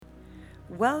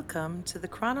Welcome to the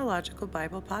Chronological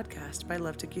Bible Podcast by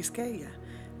Love to Quisqueya.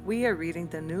 We are reading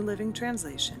the New Living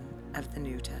Translation of the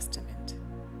New Testament.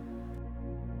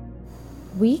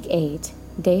 Week 8,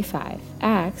 Day 5,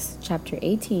 Acts chapter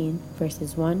 18,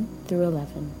 verses 1 through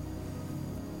 11.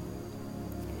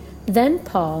 Then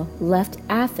Paul left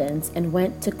Athens and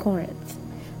went to Corinth.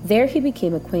 There he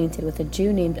became acquainted with a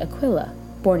Jew named Aquila,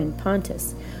 born in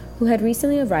Pontus, who had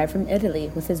recently arrived from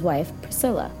Italy with his wife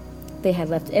Priscilla. They had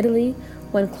left Italy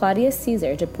when Claudius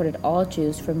Caesar deported all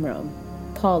Jews from Rome.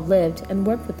 Paul lived and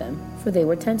worked with them, for they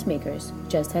were tent makers,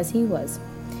 just as he was.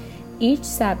 Each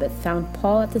Sabbath found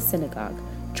Paul at the synagogue,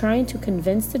 trying to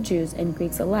convince the Jews and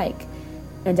Greeks alike.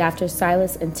 And after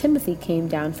Silas and Timothy came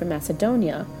down from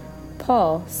Macedonia,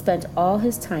 Paul spent all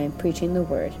his time preaching the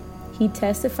word. He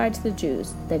testified to the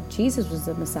Jews that Jesus was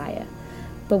the Messiah.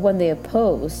 But when they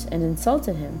opposed and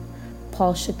insulted him,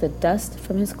 Paul shook the dust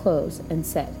from his clothes and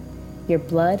said, "Your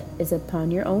blood is upon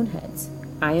your own heads.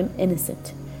 I am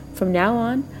innocent. From now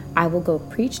on, I will go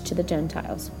preach to the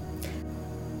Gentiles."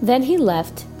 Then he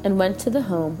left and went to the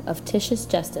home of Titius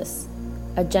Justus,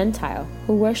 a Gentile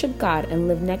who worshipped God and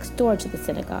lived next door to the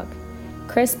synagogue.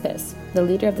 Crispus, the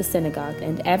leader of the synagogue,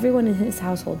 and everyone in his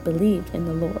household believed in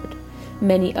the Lord.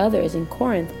 Many others in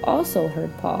Corinth also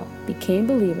heard Paul, became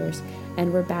believers,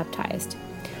 and were baptized.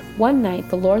 One night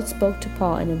the Lord spoke to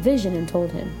Paul in a vision and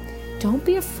told him, "Don't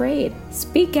be afraid.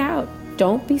 Speak out.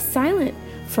 Don't be silent,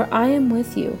 for I am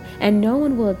with you, and no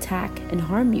one will attack and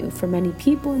harm you, for many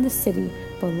people in the city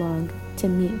belong to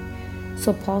me."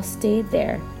 So Paul stayed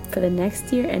there for the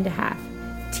next year and a half,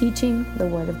 teaching the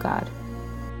word of God.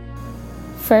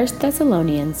 1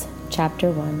 Thessalonians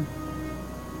chapter 1.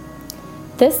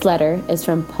 This letter is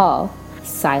from Paul,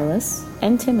 Silas,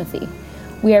 and Timothy.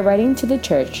 We are writing to the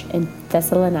church in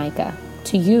Thessalonica,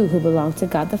 to you who belong to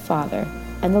God the Father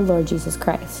and the Lord Jesus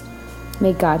Christ.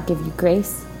 May God give you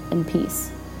grace and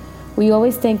peace. We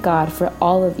always thank God for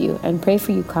all of you and pray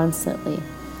for you constantly.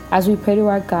 As we pray to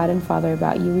our God and Father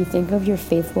about you, we think of your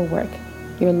faithful work,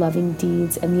 your loving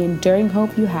deeds, and the enduring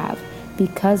hope you have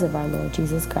because of our Lord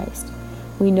Jesus Christ.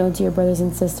 We know, dear brothers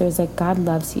and sisters, that God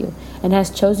loves you and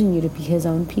has chosen you to be his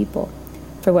own people.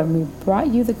 For when we brought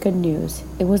you the good news,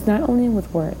 it was not only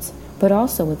with words, but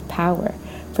also with power,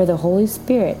 for the Holy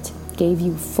Spirit gave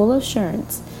you full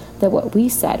assurance that what we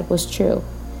said was true.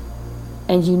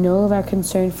 And you know of our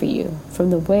concern for you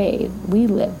from the way we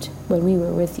lived when we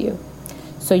were with you.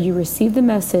 So you received the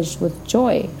message with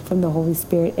joy from the Holy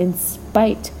Spirit in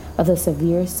spite of the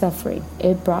severe suffering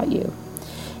it brought you.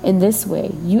 In this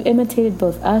way, you imitated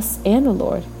both us and the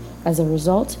Lord. As a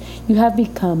result, you have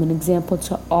become an example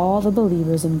to all the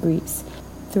believers in Greece,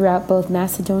 throughout both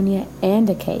Macedonia and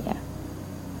Achaia.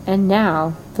 And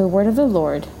now, the word of the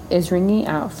Lord is ringing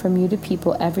out from you to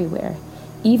people everywhere,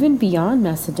 even beyond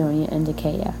Macedonia and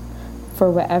Achaia. For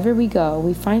wherever we go,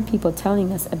 we find people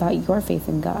telling us about your faith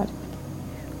in God.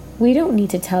 We don't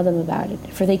need to tell them about it,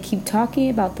 for they keep talking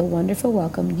about the wonderful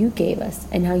welcome you gave us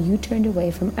and how you turned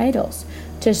away from idols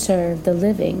to serve the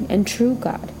living and true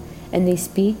God. And they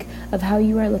speak of how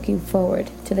you are looking forward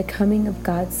to the coming of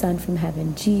God's Son from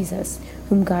heaven, Jesus,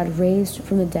 whom God raised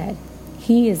from the dead.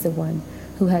 He is the one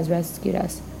who has rescued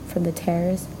us from the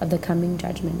terrors of the coming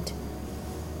judgment.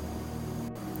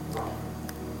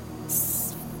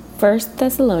 1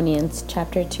 Thessalonians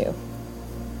chapter 2.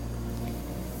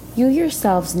 You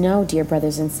yourselves know, dear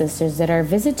brothers and sisters, that our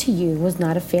visit to you was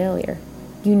not a failure.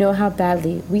 You know how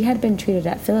badly we had been treated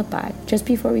at Philippi just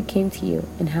before we came to you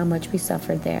and how much we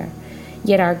suffered there.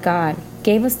 Yet our God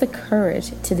gave us the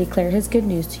courage to declare his good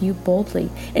news to you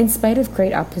boldly in spite of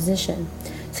great opposition.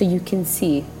 So you can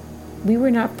see, we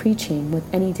were not preaching with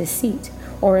any deceit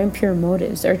or impure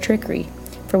motives or trickery,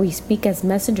 for we speak as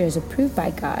messengers approved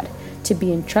by God to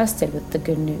be entrusted with the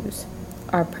good news.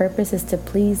 Our purpose is to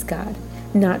please God,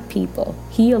 not people.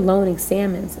 He alone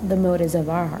examines the motives of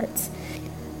our hearts.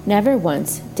 Never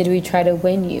once did we try to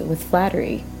win you with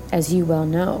flattery, as you well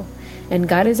know. And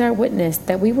God is our witness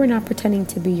that we were not pretending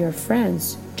to be your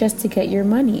friends just to get your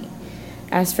money.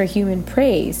 As for human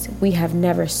praise, we have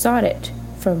never sought it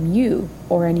from you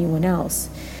or anyone else.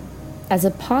 As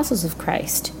apostles of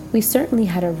Christ, we certainly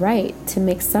had a right to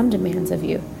make some demands of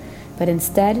you, but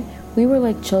instead, we were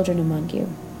like children among you,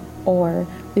 or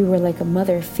we were like a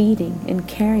mother feeding and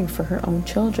caring for her own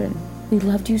children. We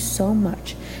loved you so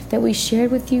much that we shared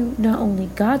with you not only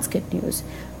God's good news,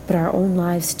 but our own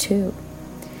lives too.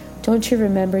 Don't you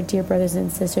remember, dear brothers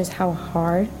and sisters, how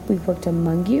hard we worked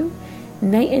among you?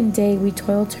 Night and day we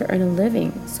toiled to earn a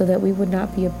living so that we would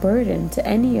not be a burden to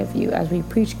any of you as we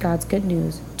preach God's good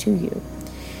news to you.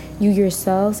 You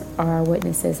yourselves are our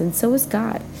witnesses, and so is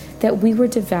God, that we were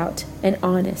devout and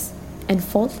honest and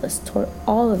faultless toward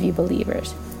all of you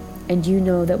believers. And you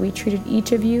know that we treated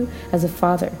each of you as a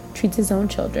father treats his own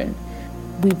children.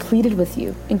 We pleaded with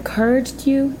you, encouraged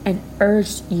you, and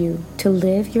urged you to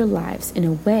live your lives in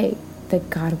a way that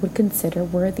God would consider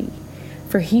worthy.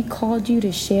 For he called you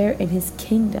to share in his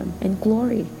kingdom and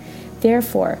glory.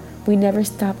 Therefore, we never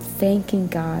stopped thanking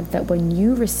God that when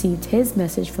you received his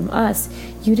message from us,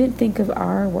 you didn't think of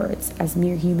our words as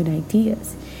mere human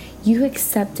ideas. You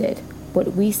accepted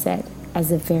what we said as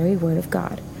the very word of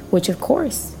God, which of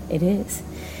course it is.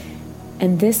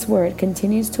 And this word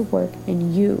continues to work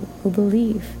in you who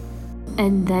believe.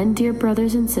 And then, dear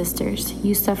brothers and sisters,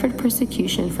 you suffered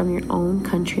persecution from your own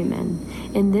countrymen.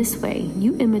 In this way,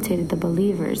 you imitated the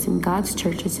believers in God's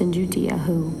churches in Judea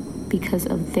who, because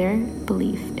of their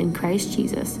belief in Christ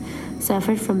Jesus,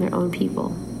 suffered from their own people,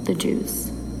 the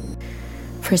Jews.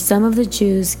 For some of the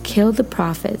Jews killed the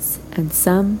prophets, and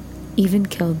some even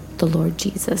killed the Lord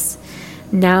Jesus.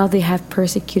 Now they have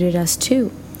persecuted us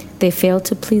too. They fail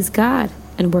to please God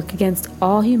and work against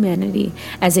all humanity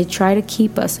as they try to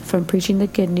keep us from preaching the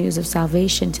good news of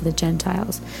salvation to the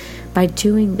Gentiles. By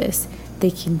doing this,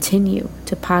 they continue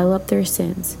to pile up their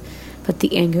sins, but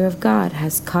the anger of God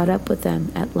has caught up with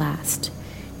them at last.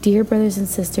 Dear brothers and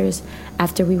sisters,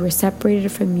 after we were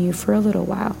separated from you for a little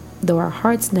while, though our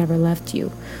hearts never left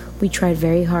you, we tried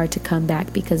very hard to come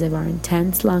back because of our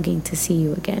intense longing to see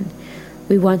you again.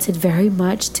 We wanted very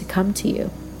much to come to you,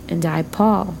 and I,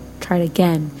 Paul, tried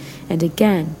again and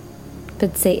again,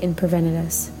 but Satan prevented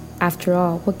us. After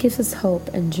all, what gives us hope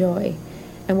and joy,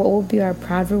 and what will be our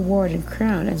proud reward and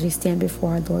crown as we stand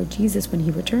before our Lord Jesus when he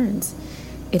returns?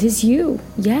 It is you.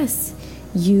 Yes,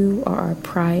 you are our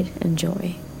pride and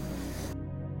joy.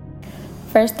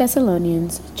 1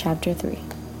 Thessalonians chapter 3.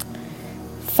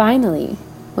 Finally,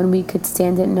 when we could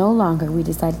stand it no longer, we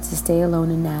decided to stay alone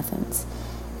in Athens,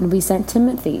 and we sent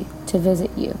Timothy to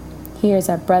visit you. He is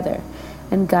our brother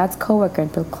and God's co-worker in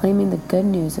proclaiming the good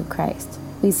news of Christ.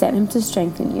 We sent him to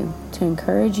strengthen you, to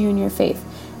encourage you in your faith,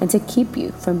 and to keep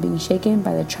you from being shaken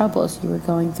by the troubles you were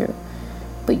going through.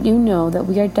 But you know that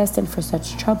we are destined for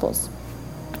such troubles.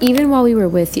 Even while we were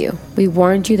with you, we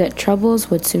warned you that troubles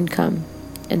would soon come,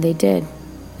 and they did,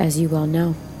 as you well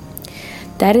know.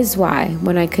 That is why,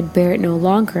 when I could bear it no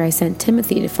longer, I sent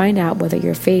Timothy to find out whether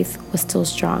your faith was still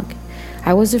strong.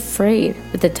 I was afraid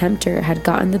that the tempter had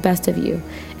gotten the best of you,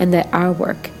 and that our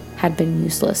work had been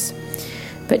useless.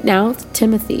 But now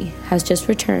Timothy has just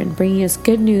returned, bringing us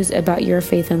good news about your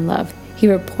faith and love. He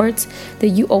reports that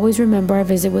you always remember our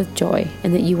visit with joy,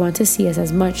 and that you want to see us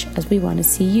as much as we want to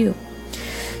see you.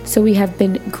 So we have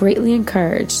been greatly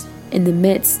encouraged in the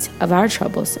midst of our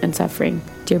troubles and suffering,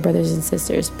 dear brothers and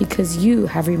sisters, because you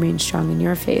have remained strong in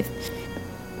your faith.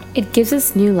 It gives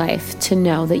us new life to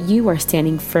know that you are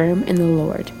standing firm in the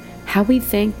Lord. How we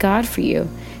thank God for you.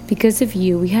 Because of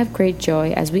you, we have great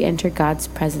joy as we enter God's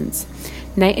presence.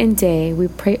 Night and day, we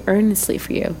pray earnestly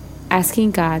for you,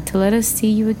 asking God to let us see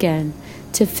you again,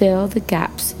 to fill the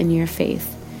gaps in your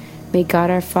faith. May God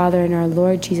our Father and our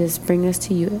Lord Jesus bring us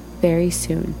to you very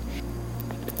soon.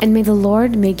 And may the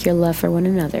Lord make your love for one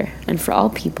another and for all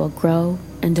people grow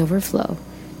and overflow,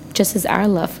 just as our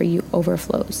love for you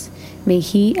overflows. May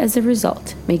he, as a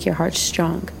result, make your hearts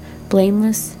strong,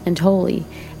 blameless, and holy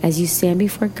as you stand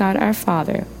before God our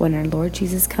Father when our Lord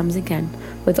Jesus comes again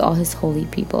with all his holy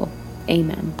people.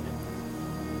 Amen.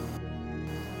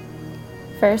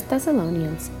 1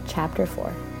 Thessalonians chapter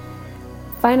 4.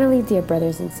 Finally, dear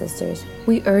brothers and sisters,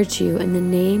 we urge you in the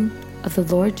name of the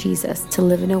Lord Jesus to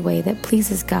live in a way that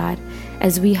pleases God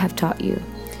as we have taught you.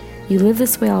 You live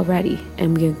this way already,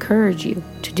 and we encourage you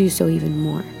to do so even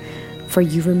more. For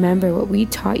you remember what we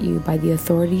taught you by the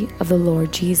authority of the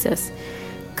Lord Jesus.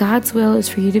 God's will is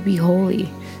for you to be holy,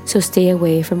 so stay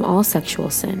away from all sexual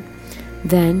sin.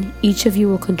 Then each of you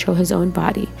will control his own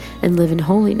body and live in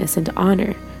holiness and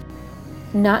honor,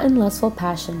 not in lustful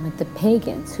passion like the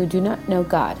pagans who do not know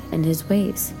God and his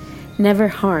ways. Never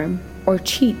harm or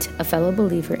cheat a fellow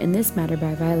believer in this matter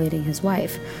by violating his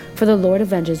wife, for the Lord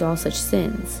avenges all such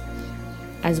sins,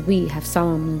 as we have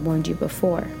solemnly warned you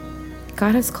before.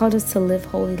 God has called us to live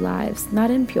holy lives, not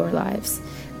impure lives.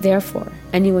 Therefore,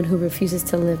 anyone who refuses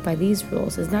to live by these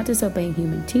rules is not disobeying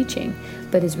human teaching,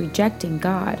 but is rejecting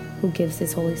God, who gives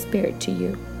his Holy Spirit to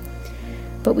you.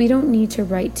 But we don't need to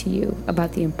write to you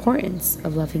about the importance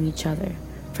of loving each other,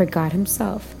 for God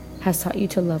himself has taught you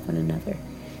to love one another.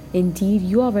 Indeed,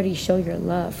 you already show your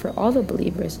love for all the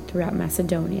believers throughout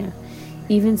Macedonia.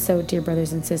 Even so, dear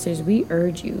brothers and sisters, we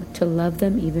urge you to love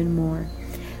them even more.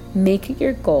 Make it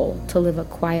your goal to live a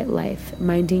quiet life,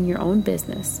 minding your own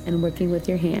business and working with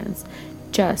your hands,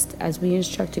 just as we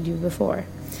instructed you before,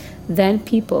 Then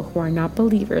people who are not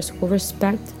believers will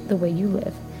respect the way you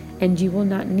live, and you will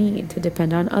not need to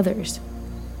depend on others.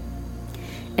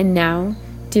 And now,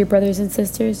 dear brothers and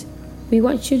sisters, we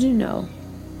want you to know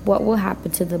what will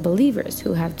happen to the believers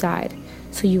who have died,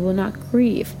 so you will not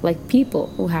grieve like people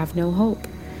who have no hope.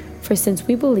 For since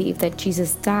we believe that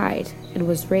Jesus died and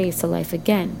was raised to life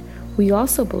again, we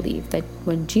also believe that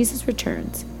when Jesus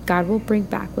returns, God will bring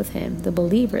back with him the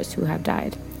believers who have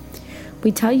died.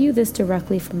 We tell you this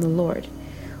directly from the Lord.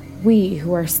 We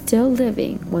who are still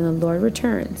living when the Lord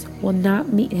returns will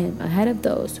not meet him ahead of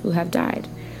those who have died.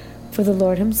 For the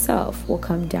Lord himself will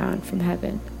come down from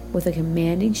heaven with a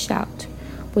commanding shout,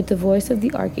 with the voice of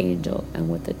the archangel, and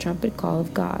with the trumpet call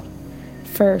of God.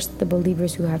 First, the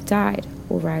believers who have died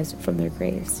will rise from their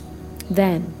graves.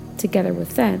 Then, together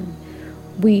with them,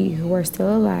 we who are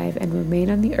still alive and remain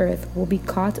on the earth will be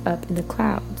caught up in the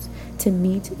clouds to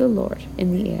meet the Lord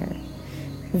in the air.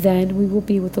 Then we will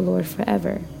be with the Lord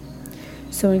forever.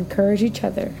 So encourage each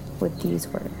other with these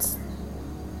words.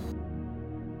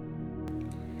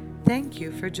 Thank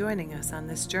you for joining us on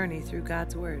this journey through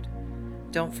God's Word.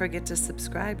 Don't forget to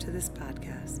subscribe to this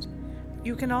podcast.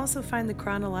 You can also find the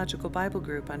Chronological Bible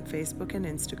Group on Facebook and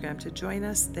Instagram to join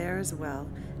us there as well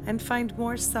and find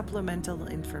more supplemental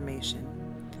information.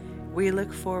 We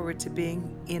look forward to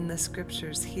being in the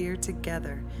Scriptures here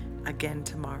together again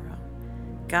tomorrow.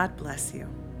 God bless you.